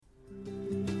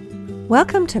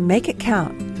Welcome to Make It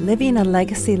Count, Living a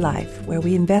Legacy Life, where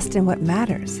we invest in what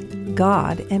matters,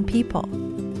 God and people.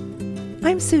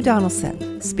 I'm Sue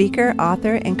Donaldson, speaker,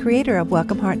 author, and creator of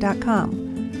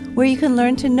WelcomeHeart.com, where you can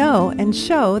learn to know and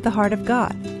show the heart of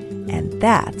God. And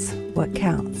that's what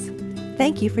counts.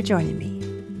 Thank you for joining me.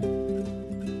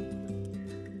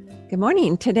 Good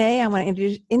morning. Today, I want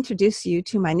to introduce you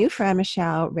to my new friend,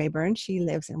 Michelle Rayburn. She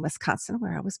lives in Wisconsin,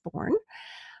 where I was born.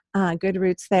 Good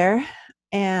roots there.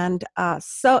 And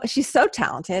so she's so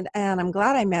talented, and I'm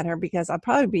glad I met her because I'll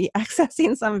probably be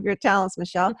accessing some of your talents,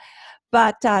 Michelle.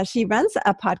 But she runs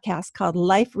a podcast called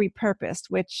Life Repurposed,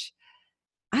 which,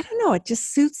 I don't know, it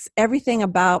just suits everything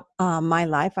about my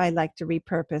life. I like to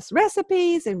repurpose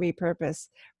recipes and repurpose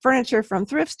furniture from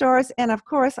thrift stores. And of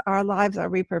course, our lives are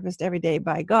repurposed every day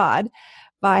by God,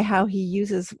 by how he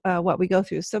uses what we go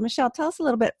through. So Michelle, tell us a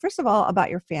little bit, first of all, about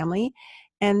your family,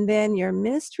 and then your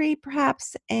ministry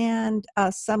perhaps, and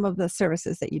some of the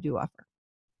services that you do offer.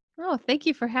 Oh, thank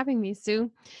you for having me,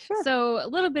 Sue. Sure. So, a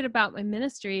little bit about my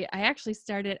ministry. I actually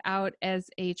started out as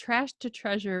a trash to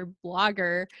treasure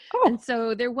blogger. And Oh,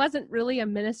 so there wasn't really a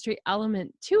ministry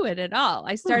element to it at all.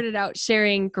 I hmm. started out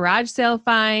sharing garage sale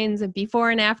finds and before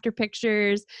and after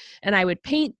pictures, and I would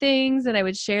paint things and I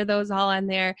would share those all on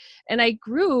there. And I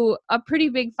grew a pretty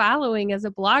big following as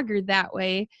a blogger that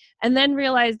way, and then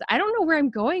realized I don't know where I'm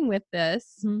going with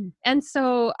this. Hmm. And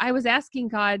so I was asking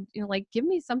God, give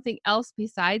me something else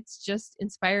besides just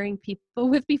inspiring people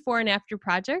with before and after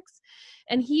projects.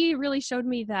 And he really showed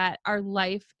me that our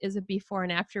life is a before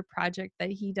and after project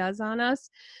that he does on us.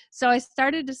 So I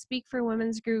started to speak for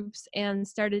women's groups and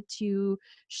started to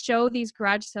show these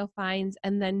garage sale finds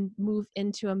and then move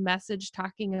into a message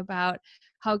talking about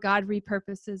how God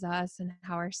repurposes us and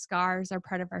how our scars are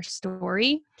part of our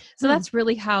story. So Hmm. that's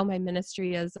really how my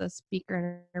ministry as a speaker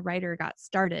and a writer got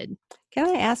started. Can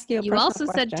I ask you a You personal also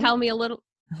said, question? tell me a little.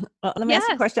 Well, let me ask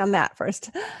you a Yes. question on that first.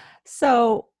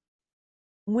 So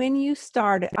when you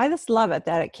started, I just love it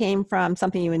that it came from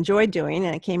something you enjoyed doing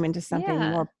and it came into something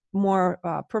Yeah. more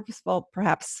purposeful,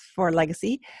 perhaps for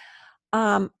legacy.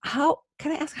 How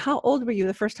can I ask? How old were you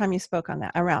the first time you spoke on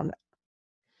that? Around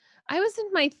I was in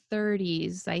my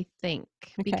 30s, I think,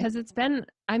 okay, because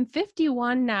I'm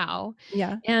 51 now,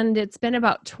 yeah, and it's been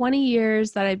about 20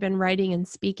 years that I've been writing and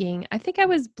speaking. I think I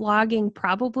was blogging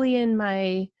probably in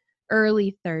my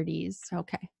early 30s.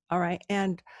 okay, all right.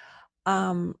 And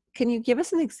can you give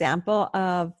us an example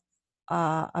of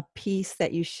a piece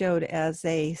that you showed as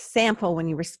a sample when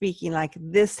you were speaking? Like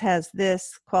this has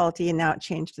this quality, and now it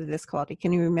changed to this quality.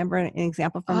 Can you remember an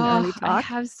example from an early Oh, I talk?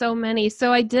 have so many.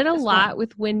 So I did a Just one. lot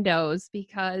with windows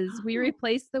because we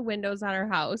replaced the windows on our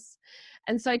house.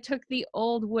 And so I took the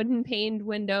old wooden paned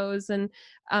windows, and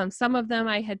some of them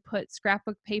I had put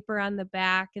scrapbook paper on the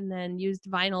back and then used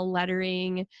vinyl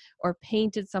lettering or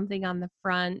painted something on the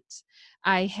front.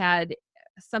 I had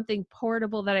something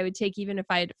portable that I would take even if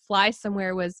I had to fly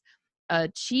somewhere, was a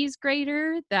cheese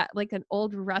grater, that like an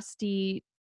old rusty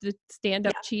the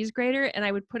stand-up Yeah. cheese grater, and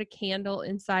I would put a candle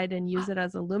inside and use it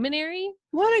as a luminary.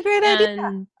 What a great idea.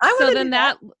 And I so want to then do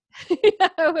that. that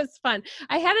yeah, it was fun.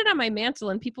 I had it on my mantle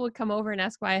and people would come over and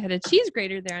ask why I had a cheese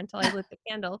grater there until I lit the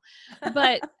candle.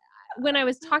 But when I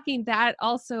was talking, that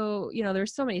also,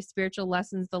 there's so many spiritual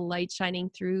lessons, the light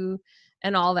shining through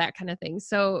and all that kind of thing.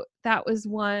 So that was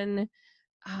one.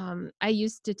 I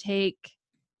used to take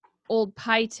old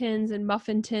pie tins and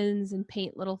muffin tins and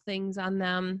paint little things on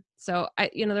them. So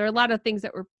there are a lot of things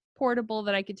that were portable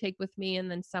that I could take with me, and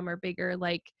then some are bigger.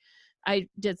 Like I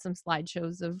did some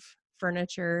slideshows of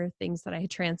furniture, things that I had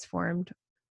transformed.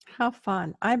 How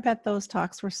fun. I bet those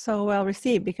talks were so well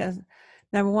received because,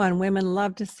 number one, women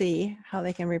love to see how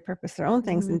they can repurpose their own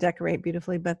things Hmm. and decorate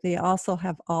beautifully, but they also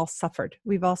have all suffered.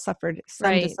 We've all suffered some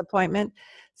Right. disappointment,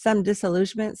 some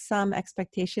disillusionment, some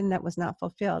expectation that was not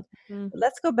fulfilled. Mhm.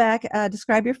 Let's go back,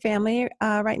 describe your family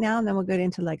right now, and then we'll get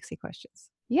into legacy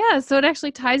questions. Yeah, so it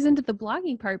actually ties into the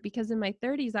blogging part because in my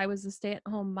 30s, I was a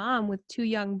stay-at-home mom with two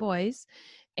young boys,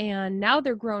 and now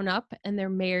they're grown up and they're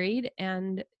married.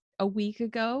 And a week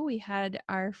ago, we had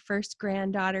our first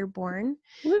granddaughter born.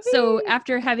 So Whoopee!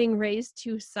 after having raised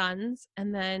two sons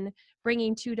and then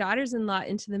bringing two daughters-in-law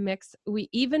into the mix, we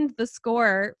evened the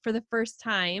score for the first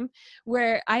time,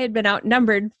 where I had been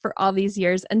outnumbered for all these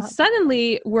years, and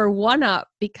suddenly we're one up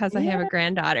because I have a Yeah,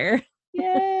 granddaughter.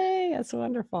 yay! That's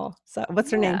wonderful. So, what's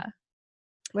her name? Yeah.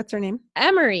 What's her name?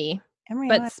 Emery, Emery.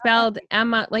 Oh, I but love that. spelled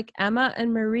Emma, like Emma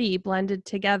and Marie blended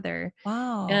together.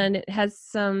 Wow. And it has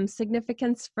some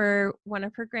significance for one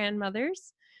of her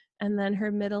grandmothers. And then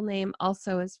her middle name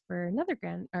also is for another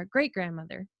great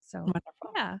grandmother. So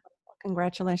Wonderful. yeah,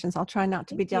 Congratulations. I'll try not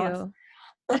to be thank jealous.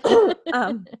 you.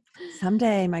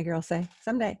 Someday, my girls say,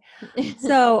 someday.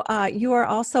 So you are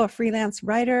also a freelance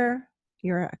writer.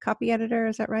 You're a copy editor.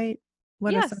 Is that right?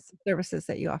 What are some Yes. services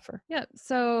that you offer? Yeah.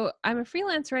 So I'm a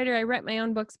freelance writer. I write my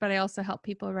own books, but I also help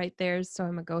people write theirs. So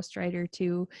I'm a ghostwriter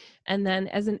too. And then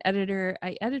as an editor,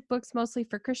 I edit books mostly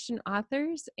for Christian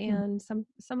authors, Mm, and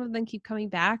some of them keep coming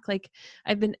back. Like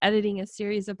I've been editing a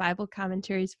series of Bible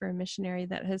commentaries for a missionary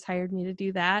that has hired me to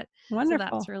do that. So that's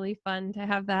wonderful. really fun to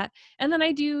have that. And then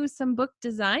I do some book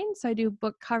design. So I do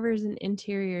book covers and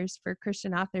interiors for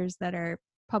Christian authors that are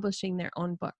publishing their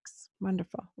own books.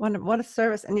 Wonderful. What a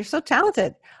service. And you're so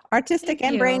talented, artistic Thank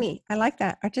and you. brainy. I like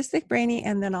that. Artistic, brainy,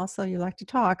 and then also you like to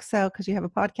talk. So, because you have a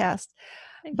podcast.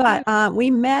 Thank you. But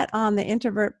we met on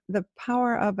the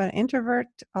Power of an Introvert,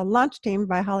 a launch team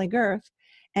by Holly Girth.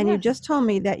 And you Yes. just told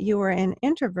me that you were an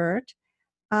introvert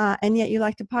and yet you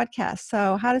like to podcast.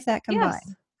 So, how does that Yes.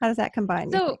 combine? How does that combine,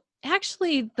 you So think?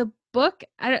 actually, the book,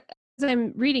 as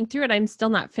I'm reading through it, I'm still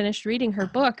not finished reading her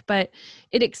book, but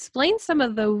it explains some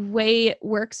of the way it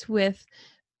works with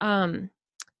um,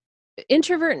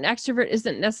 introvert and extrovert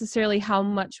isn't necessarily how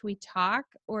much we talk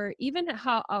or even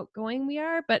how outgoing we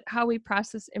are, but how we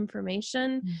process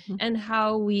information Mhm. and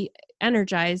how we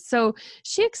energize. So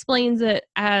she explains it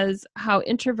as how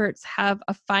introverts have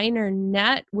a finer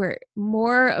net where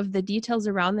more of the details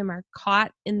around them are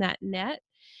caught in that net,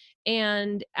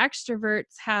 and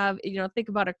extroverts have, think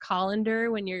about a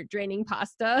colander when you're draining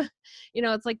pasta.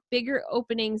 It's like bigger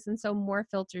openings, and so more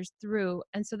filters through,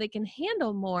 and so they can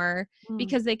handle more Mm.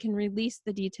 because they can release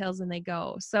the details and they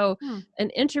go. So Mm. an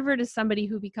introvert is somebody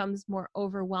who becomes more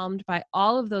overwhelmed by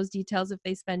all of those details if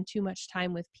they spend too much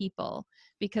time with people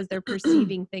because they're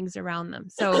perceiving things around them.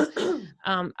 So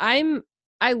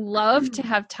I love to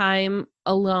have time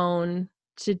alone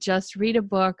to just read a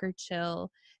book or chill.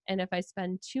 And if I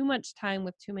spend too much time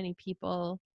with too many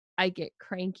people, I get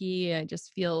cranky. I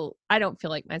don't feel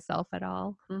like myself at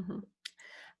all. Mhm.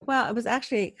 Well, it was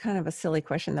actually kind of a silly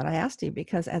question that I asked you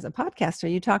because as a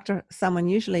podcaster, you talk to someone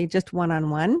usually just one on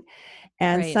one.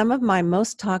 And Right. some of my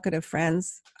most talkative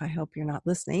friends, I hope you're not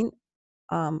listening,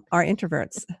 are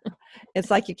introverts.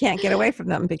 It's like you can't get away from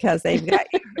them because they've got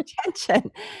your attention.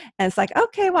 And it's like,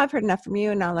 okay, well, I've heard enough from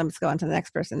you. Now let's go on to the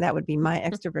next person. That would be my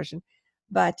extroversion.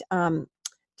 But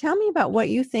tell me about what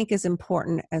you think is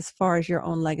important as far as your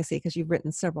own legacy, because you've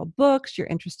written several books, you're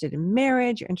interested in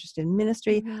marriage, you're interested in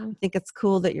ministry. Mhm. I think it's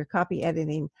cool that you're copy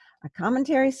editing a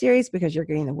commentary series because you're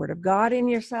getting the word of God in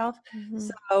yourself.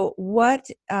 Mhm. So what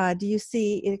do you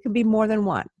see? It could be more than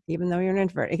one, even though you're an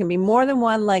introvert. It can be more than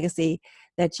one legacy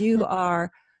that you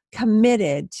are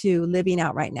committed to living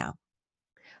out right now.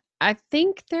 I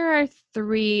think there are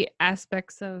three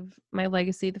aspects of my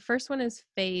legacy. The first one is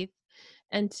faith.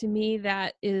 And to me,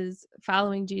 that is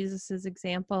following Jesus's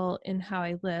example in how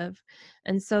I live.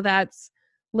 And so that's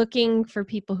looking for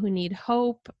people who need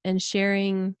hope and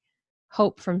sharing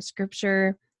hope from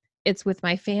scripture. It's with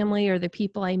my family or the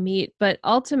people I meet, but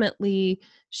ultimately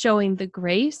showing the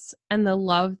grace and the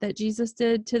love that Jesus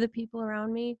did to the people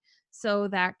around me. So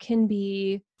that can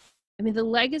be, I mean, the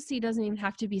legacy doesn't even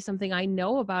have to be something I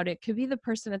know about. It could be the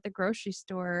person at the grocery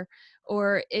store,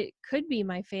 or it could be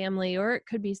my family, or it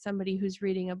could be somebody who's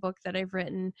reading a book that I've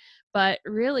written. But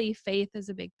really, faith is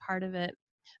a big part of it.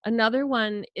 Another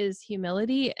one is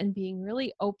humility and being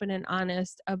really open and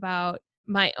honest about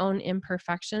my own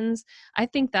imperfections. I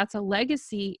think that's a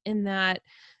legacy in that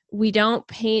we don't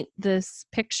paint this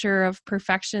picture of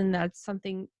perfection that's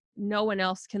something no one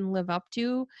else can live up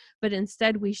to, but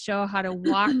instead we show how to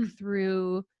walk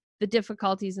through the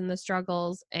difficulties and the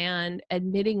struggles and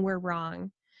admitting we're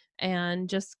wrong, and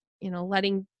just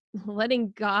letting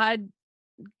God,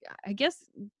 I guess,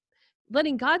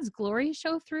 letting God's glory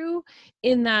show through,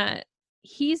 in that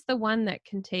he's the one that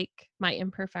can take my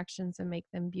imperfections and make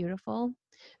them beautiful.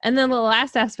 And then the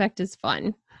last aspect is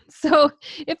fun. So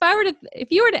if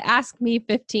you were to ask me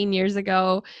 15 years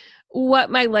ago what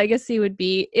my legacy would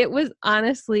be, it was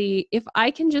honestly, if I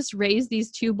can just raise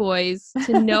these two boys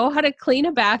to know how to clean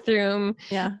a bathroom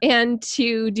Yeah. and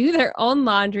to do their own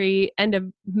laundry and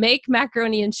to make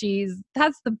macaroni and cheese,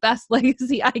 that's the best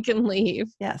legacy I can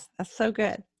leave. Yes. That's so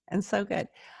good. And so good.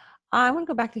 I want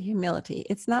to go back to humility.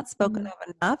 It's not spoken Mhm.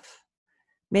 of enough,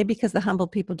 maybe because the humble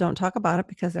people don't talk about it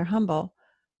because they're humble.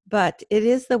 But it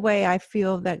is the way I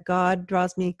feel that God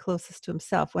draws me closest to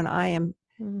himself when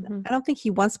Mhm. I don't think he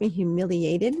wants me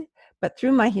humiliated, but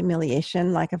through my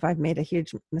humiliation, like if I've made a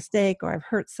huge mistake or I've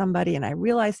hurt somebody and I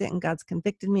realize it and God's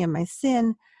convicted me of my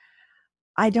sin,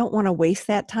 I don't want to waste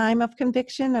that time of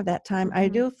conviction, of that time. I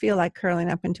Mhm. do feel like curling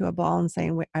up into a ball and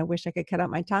saying, I wish I could cut out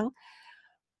my tongue.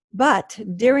 But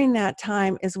during that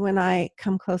time is when I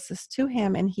come closest to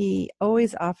him, and he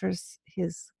always offers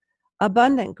his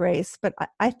abundant grace. But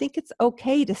I think it's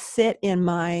okay to sit in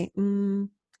my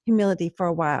humility for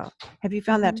a while. Have you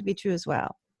found that to be true as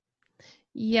well?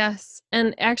 Yes.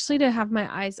 And actually to have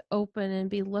my eyes open and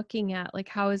be looking at like,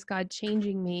 how is God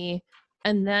changing me?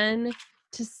 And then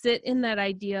to sit in that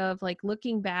idea of like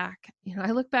looking back,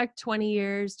 I look back 20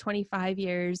 years, 25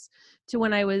 years to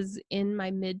when I was in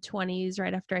my mid 20s,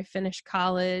 right after I finished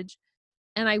college.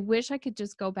 And I wish I could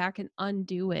just go back and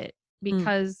undo it, Mm.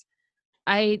 because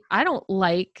I don't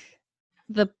like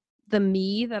the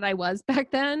me that I was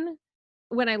back then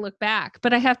when I look back,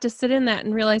 but I have to sit in that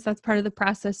and realize that's part of the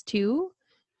process too.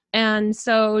 And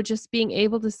so just being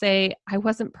able to say, I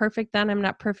wasn't perfect then, I'm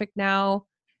not perfect now.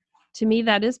 To me,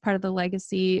 that is part of the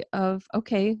legacy of,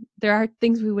 okay, there are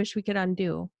things we wish we could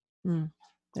undo. Mm.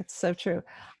 That's so true.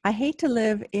 I hate to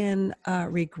live in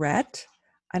regret.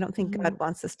 I don't think God Mhm.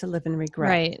 wants us to live in regret,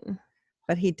 Right.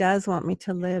 but he does want me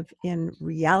to live in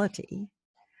reality.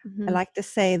 I Mhm. like to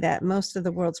say that most of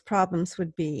the world's problems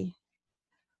would be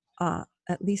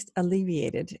at least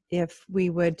alleviated if we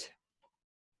would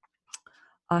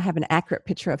have an accurate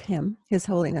picture of him, his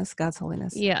holiness, God's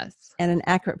holiness, Yes. and an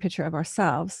accurate picture of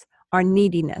ourselves, our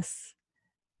neediness.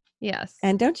 Yes.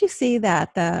 And don't you see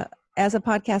that as a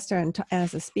podcaster and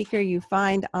as a speaker, you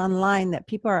find online that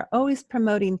people are always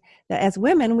promoting that as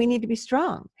women, we need to be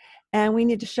strong and we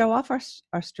need to show off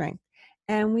our strength.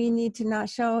 And we need to not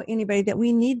show anybody that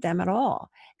we need them at all.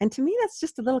 And to me, that's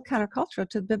just a little countercultural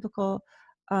to the biblical,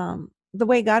 the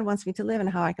way God wants me to live and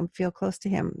how I can feel close to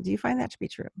him. Do you find that to be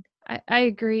true? I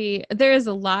agree. There is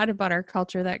a lot about our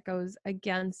culture that goes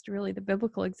against really the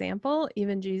biblical example,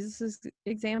 even Jesus's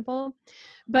example.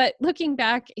 But looking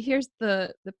back, here's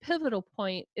the pivotal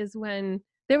point is when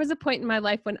there was a point in my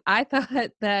life when I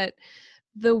thought that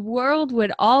the world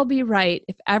would all be right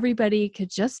if everybody could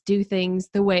just do things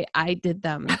the way I did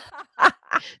them.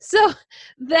 So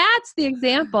that's the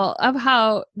example of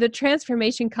how the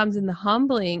transformation comes in the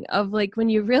humbling of like when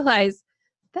you realize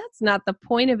that's not the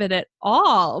point of it at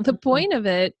all. The Mhm. point of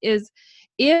it is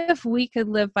if we could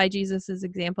live by Jesus's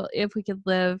example, if we could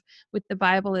live with the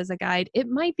Bible as a guide, it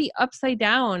might be upside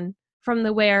down from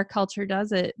the way our culture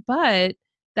does it, but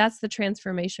that's the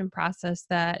transformation process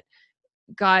that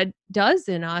God does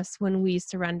in us when we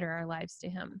surrender our lives to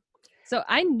him. So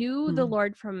I knew the Mm.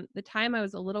 Lord from the time I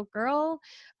was a little girl.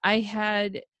 I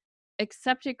had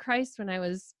accepted Christ when I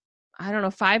was, I don't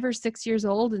know, 5 or 6 years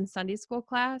old in Sunday school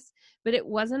class. But it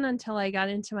wasn't until I got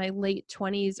into my late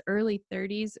 20s, early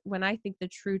 30s when I think the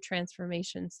true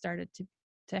transformation started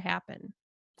to happen.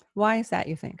 Why is that,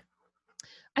 you think?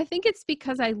 I think it's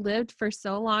because I lived for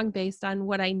so long based on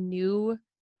what I knew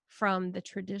from the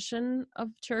tradition of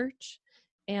church.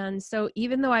 And so,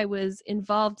 even though I was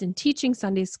involved in teaching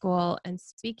Sunday school and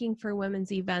speaking for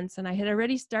women's events, and I had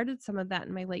already started some of that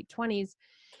in my late 20s,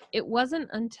 it wasn't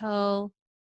until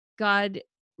God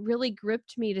really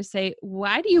gripped me to say,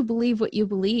 why do you believe what you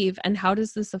believe? And how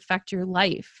does this affect your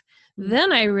life? Mm.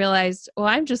 Then I realized, oh,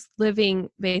 I'm just living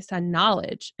based on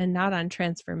knowledge and not on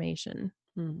transformation.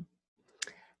 Mm.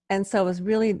 And so it was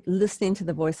really listening to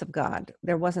the voice of God.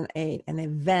 There wasn't an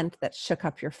event that shook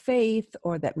up your faith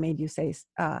or that made you say,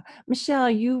 Michelle,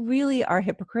 you really are a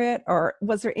hypocrite. Or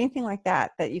was there anything like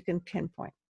that that you can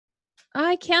pinpoint?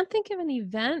 I can't think of an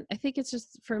event. I think it's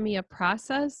just for me a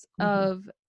process Mm-hmm. of,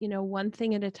 one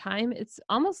thing at a time. It's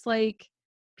almost like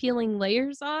peeling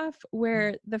layers off,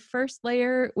 where the first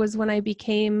layer was when I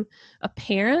became a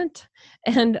parent,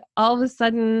 and all of a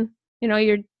sudden,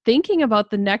 you're thinking about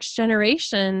the next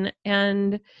generation,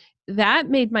 and that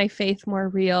made my faith more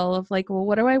real of like, well,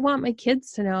 what do I want my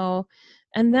kids to know?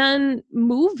 And then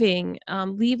moving,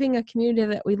 leaving a community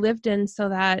that we lived in so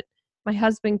that my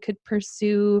husband could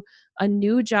pursue a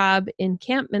new job in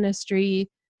camp ministry,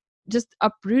 just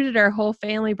uprooted our whole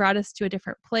family, brought us to a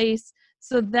different place.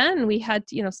 So then we had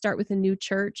to, start with a new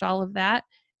church, all of that.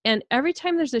 And every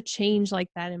time there's a change like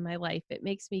that in my life, it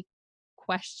makes me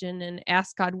question and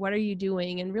ask God, what are you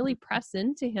doing? And really press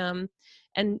into him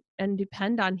and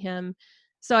depend on him.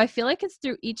 So I feel like it's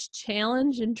through each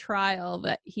challenge and trial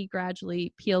that he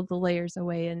gradually peeled the layers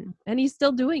away, and he's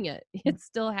still doing it. It's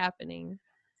still happening.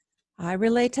 I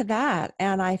relate to that.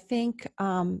 And I think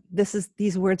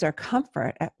these words are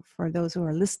comfort for those who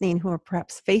are listening, who are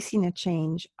perhaps facing a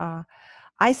change.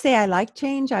 I say I like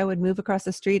change. I would move across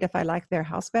the street if I like their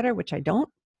house better, which I don't.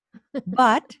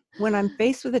 But when I'm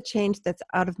faced with a change that's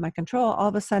out of my control, all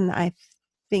of a sudden I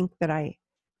think that I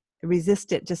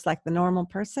resist it just like the normal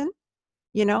person,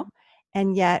 you know?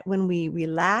 And yet when we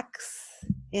relax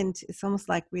into, it's almost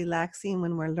like relaxing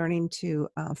when we're learning to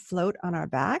float on our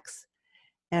backs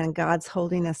and God's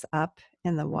holding us up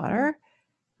in the water,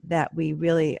 that we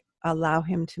really allow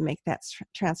him to make that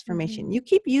transformation. You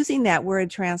keep using that word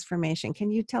transformation. Can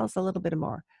you tell us a little bit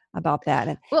more about that?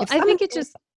 And Well, I think it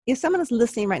just, if someone is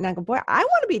listening right now, go, boy, I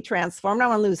want to be transformed. I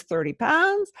want to lose 30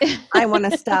 pounds. I want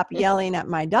to stop yelling at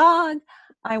my dog.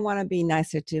 I want to be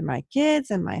nicer to my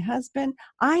kids and my husband.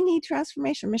 I need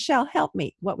transformation. Michelle, help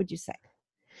me. What would you say?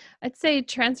 I'd say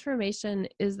transformation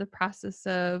is the process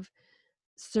of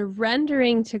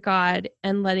surrendering to God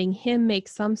and letting him make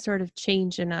some sort of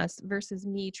change in us versus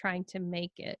me trying to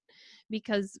make it.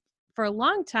 Because for a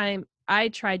long time, I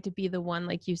tried to be the one,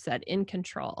 like you said, in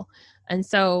control. And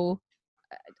so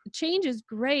change is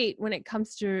great when it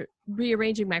comes to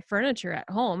rearranging my furniture at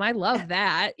home. I love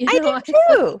that. I do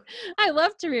too. I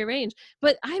love to rearrange,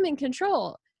 but I'm in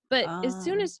control. But as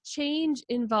soon as change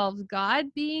involves God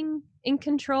being in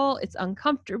control, it's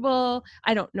uncomfortable.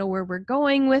 I don't know where we're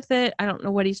going with it. I don't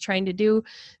know what he's trying to do.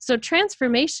 So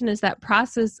transformation is that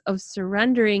process of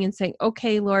surrendering and saying,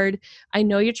 okay, Lord, I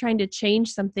know you're trying to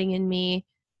change something in me,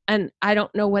 and I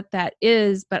don't know what that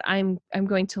is, but I'm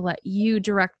going to let you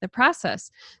direct the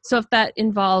process. So if that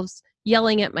involves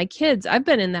yelling at my kids, I've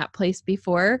been in that place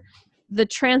before. The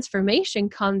transformation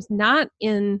comes not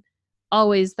in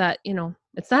always that,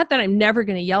 it's not that I'm never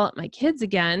going to yell at my kids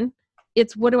again.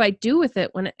 It's what do I do with it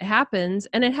when it happens?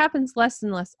 And it happens less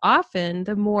and less often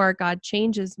the more God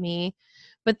changes me.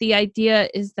 But the idea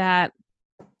is that,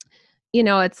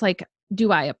 it's like,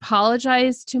 do I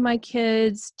apologize to my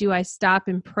kids? Do I stop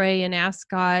and pray and ask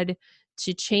God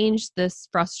to change this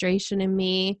frustration in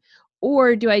me?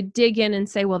 Or do I dig in and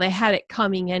say, well, they had it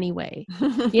coming anyway?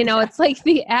 It's like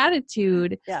the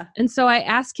attitude. Yeah. And so I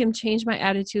ask him, change my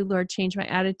attitude, Lord, change my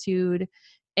attitude.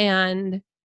 And,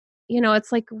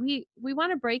 it's like we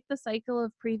want to break the cycle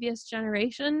of previous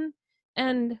generation.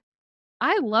 And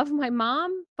I love my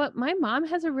mom, but my mom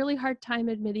has a really hard time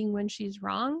admitting when she's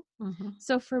wrong.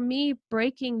 So for me,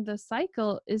 breaking the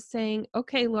cycle is saying,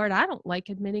 okay, Lord, I don't like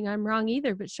admitting I'm wrong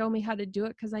either, but show me how to do it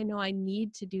because I know I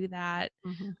need to do that.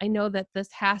 I know that this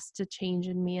has to change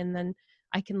in me. And then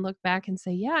I can look back and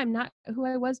say, yeah, I'm not who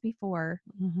I was before.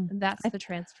 And that's the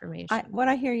transformation. What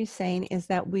I hear you saying is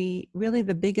that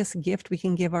the biggest gift we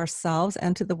can give ourselves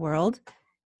and to the world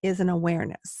is an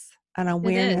awareness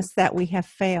that we have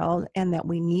failed and that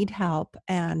we need help.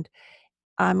 And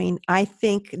I mean, I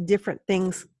think different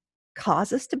things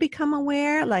cause us to become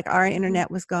aware. Like our internet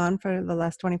was gone for the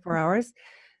last 24 hours.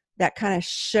 That kind of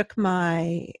shook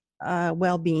my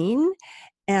well-being.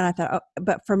 And I thought,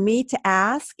 but for me to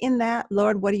ask in that,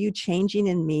 Lord, what are you changing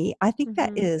in me? I think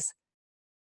that is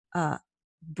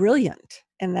brilliant.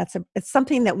 And it's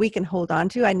something that we can hold on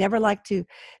to. I never like to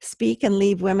speak and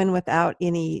leave women without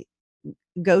any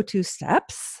go-to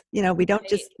steps. We don't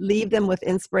just leave them with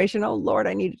inspiration. Oh, Lord,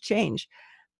 I need to change.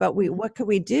 But what could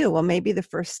we do? Well, maybe the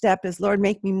first step is, Lord,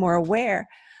 make me more aware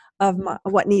of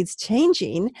what needs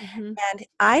changing. And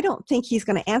I don't think he's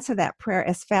going to answer that prayer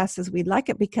as fast as we'd like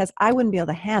it, because I wouldn't be able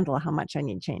to handle how much I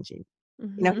need changing.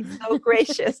 He's so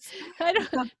gracious.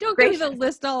 Don't give me the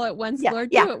list all at once, Lord.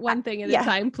 Do it one thing at a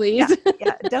time, please.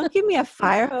 Don't give me a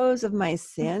fire hose of my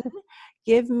sin.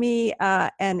 Give me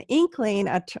an inkling,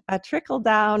 a trickle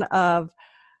down of,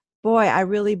 boy, I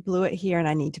really blew it here and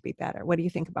I need to be better. What do you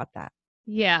think about that?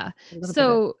 Yeah.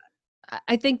 So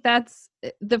I think that's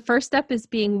the first step, is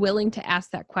being willing to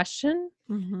ask that question.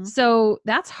 So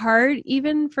that's hard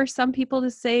even for some people to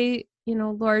say,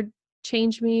 Lord,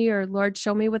 change me, or Lord,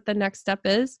 show me what the next step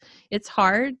is. It's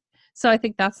hard. So I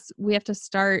think we have to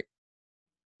start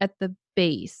at the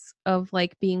base of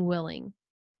like being willing.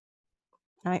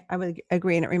 I would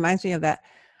agree. And it reminds me of that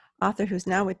author who's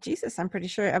now with Jesus. I'm pretty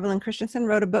sure Evelyn Christensen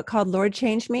wrote a book called Lord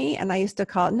Change Me. And I used to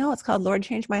it's called Lord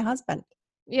Change My Husband.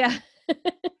 Yeah.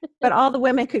 But all the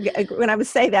women could, when I would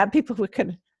say that, people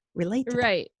could relate to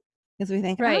right. Because we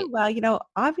think, right. oh, well,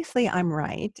 obviously I'm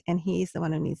right. And he's the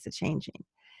one who needs the changing.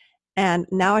 And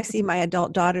now I see my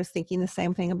adult daughters thinking the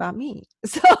same thing about me.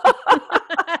 So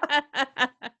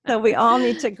we all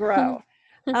need to grow.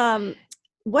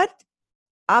 What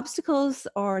obstacles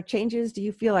or changes do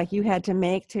you feel like you had to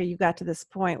make till you got to this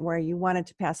point where you wanted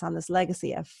to pass on this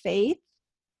legacy of faith,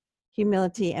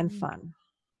 humility, and fun?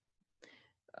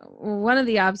 One of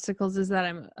the obstacles is that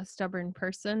I'm a stubborn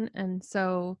person. And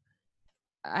so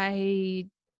I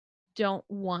don't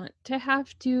want to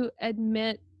have to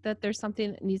admit that there's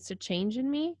something that needs to change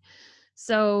in me.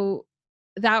 So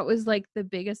that was like the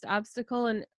biggest obstacle.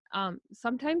 And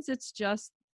sometimes it's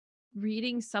just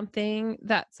reading something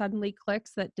that suddenly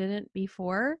clicks that didn't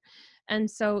before. And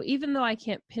so even though I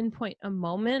can't pinpoint a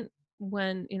moment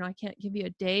when, I can't give you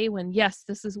a day when, yes,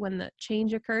 this is when the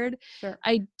change occurred. Sure.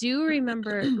 I do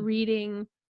remember reading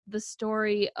the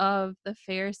story of the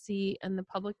Pharisee and the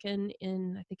publican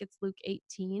in, I think it's Luke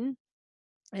 18.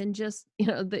 And just,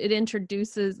 it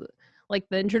introduces, like,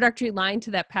 the introductory line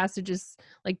to that passage is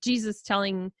like Jesus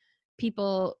telling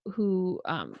people who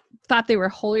thought they were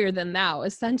holier than thou,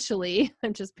 essentially.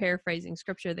 I'm just paraphrasing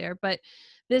scripture there, but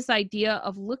this idea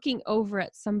of looking over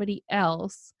at somebody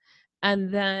else,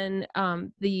 and then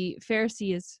the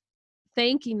Pharisee is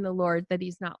thanking the Lord that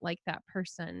he's not like that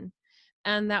person.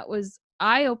 And that was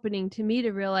eye-opening to me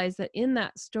to realize that in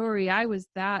that story, I was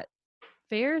that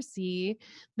Pharisee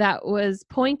that was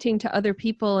pointing to other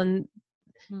people and,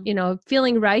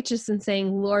 feeling righteous and saying,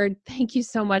 Lord, thank you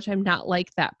so much. I'm not like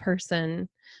that person.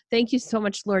 Thank you so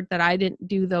much, Lord, that I didn't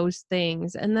do those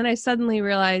things. And then I suddenly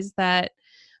realized that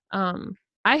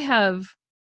I have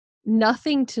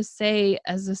nothing to say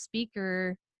as a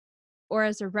speaker or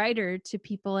as a writer to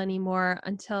people anymore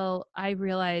until I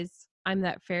realize I'm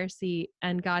that Pharisee,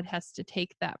 and God has to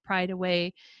take that pride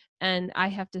away. And I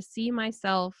have to see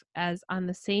myself as on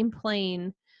the same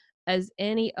plane as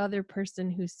any other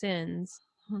person who sins,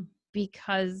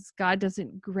 because God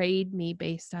doesn't grade me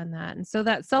based on that. And so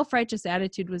that self-righteous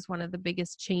attitude was one of the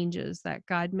biggest changes that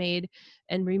God made,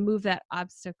 and remove that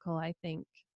obstacle, I think,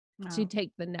 to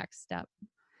take the next step.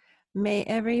 May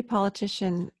every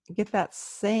politician get that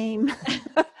same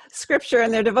scripture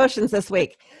in their devotions this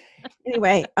week.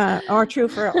 Anyway, or true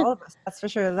for all of us, that's for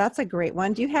sure. That's a great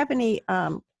one. Do you have any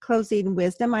closing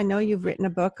wisdom? I know you've written a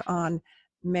book on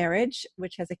marriage,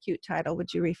 which has a cute title.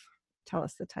 Would you tell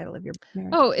us the title of your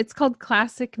marriage? Oh, it's called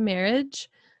Classic Marriage: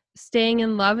 Staying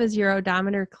in Love as Your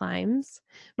Odometer Climbs.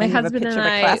 My husband and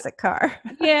I, a classic car.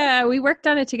 Yeah, we worked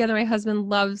on it together. My husband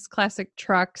loves classic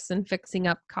trucks and fixing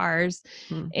up cars.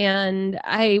 And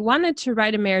I wanted to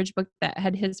write a marriage book that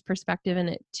had his perspective in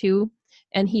it too.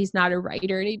 And he's not a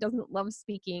writer and he doesn't love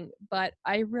speaking, but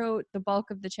I wrote the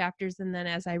bulk of the chapters. And then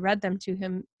as I read them to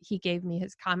him, he gave me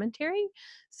his commentary.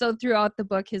 So throughout the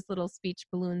book, his little speech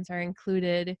balloons are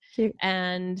included. Cute.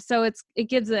 And so it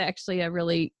gives actually a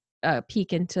really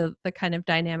peek into the kind of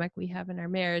dynamic we have in our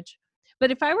marriage.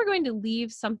 But if I were going to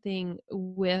leave something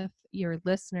with your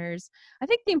listeners, I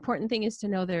think the important thing is to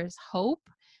know there's hope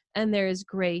and there is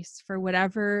grace for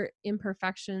whatever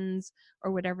imperfections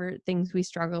or whatever things we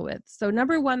struggle with. So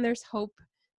number one, there's hope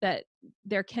that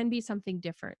there can be something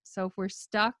different. So if we're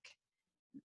stuck,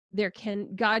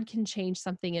 God can change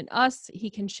something in us. He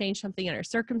can change something in our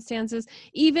circumstances,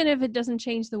 even if it doesn't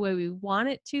change the way we want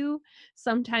it to.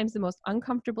 Sometimes the most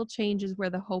uncomfortable change is where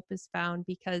the hope is found,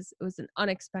 because it was an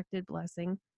unexpected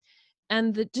blessing.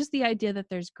 And just the idea that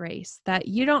there's grace, that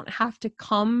you don't have to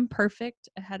come perfect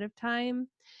ahead of time,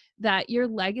 that your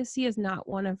legacy is not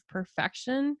one of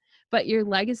perfection, but your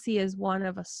legacy is one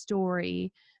of a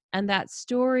story. And that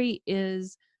story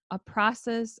is a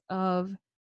process of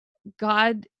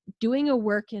God doing a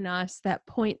work in us that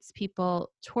points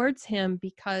people towards him,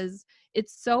 because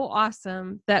it's so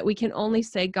awesome that we can only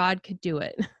say God could do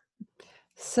it.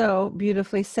 So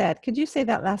beautifully said. Could you say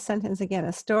that last sentence again?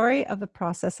 A story of the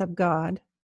process of God.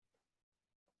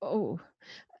 Oh,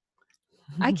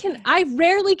 I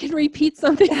rarely can repeat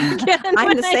something again.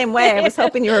 I'm the same way. I was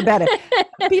hoping you were better.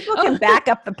 People can back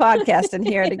up the podcast and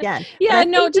hear it again. Yeah,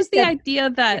 no, just the idea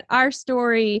that our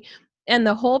story and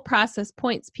the whole process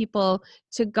points people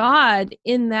to God,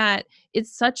 in that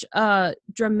it's such a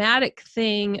dramatic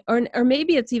thing, or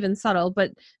maybe it's even subtle,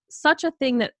 but such a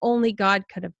thing that only God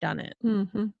could have done it.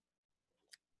 Mm-hmm.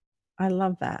 I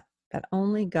love that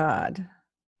only God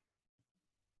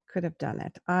could have done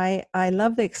it. I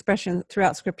love the expression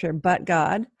throughout scripture, but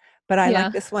God, but I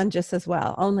like this one just as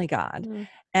well, only God. Mm-hmm.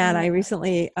 And I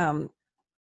recently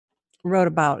wrote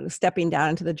about stepping down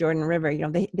into the Jordan River.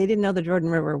 They didn't know the Jordan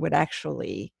River would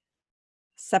actually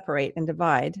separate and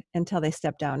divide until they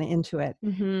stepped down into it.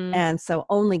 Mm-hmm. And so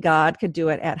only God could do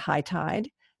it at high tide,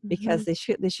 because they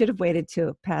should have waited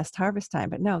till past harvest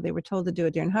time. But no, they were told to do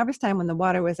it during harvest time when the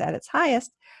water was at its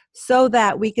highest, so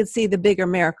that we could see the bigger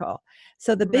miracle.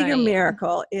 So the bigger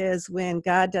miracle is when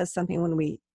God does something when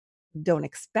we don't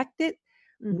expect it,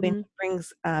 when he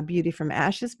brings beauty from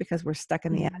ashes, because we're stuck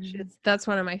in the ashes. That's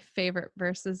one of my favorite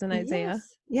verses in Isaiah.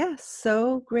 Yes,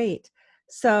 so great.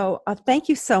 So thank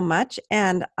you so much.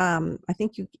 And I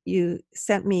think you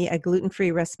sent me a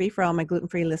gluten-free recipe for all my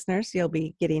gluten-free listeners. You'll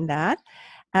be getting that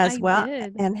as well.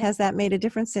 Did. And has that made a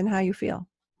difference in how you feel?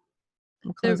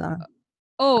 We'll close on.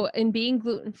 Oh, in being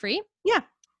gluten-free? Yeah.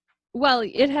 Well,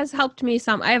 it has helped me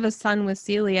some. I have a son with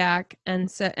celiac, and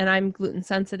I'm gluten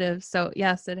sensitive, so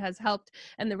yes, it has helped.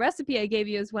 And the recipe I gave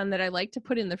you is one that I like to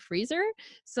put in the freezer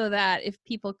so that if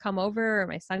people come over or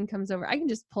my son comes over, I can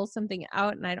just pull something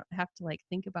out and I don't have to like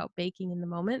think about baking in the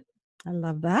moment. I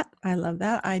love that. I love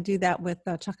that. I do that with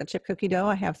chocolate chip cookie dough.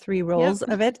 I have 3 Yep. rolls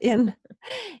of it in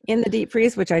the deep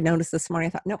freeze, which I noticed this morning.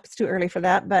 I thought, nope, it's too early for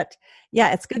that. But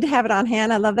yeah, it's good to have it on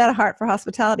hand. I love that. A heart for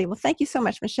hospitality. Well, thank you so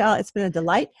much, Michelle. It's been a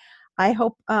delight. I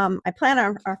hope I plan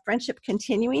our friendship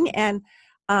continuing. And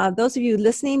those of you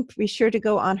listening, be sure to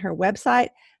go on her website,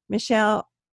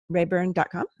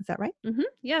 michellerayburn.com. Is that right?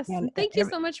 Yes. And Thank you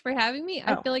so much for having me.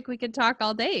 I oh, feel like we could talk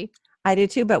all day. I do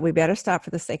too, but we better stop for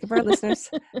the sake of our listeners.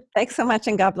 Thanks so much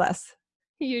and God bless.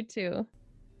 You too.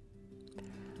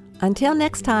 Until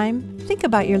next time, think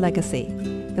about your legacy,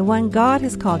 the one God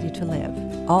has called you to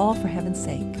live, all for heaven's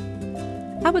sake.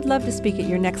 I would love to speak at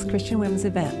your next Christian Women's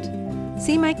event.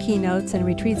 See my keynotes and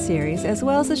retreat series, as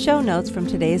well as the show notes from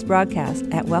today's broadcast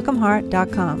at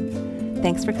welcomeheart.com.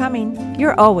 Thanks for coming.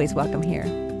 You're always welcome here.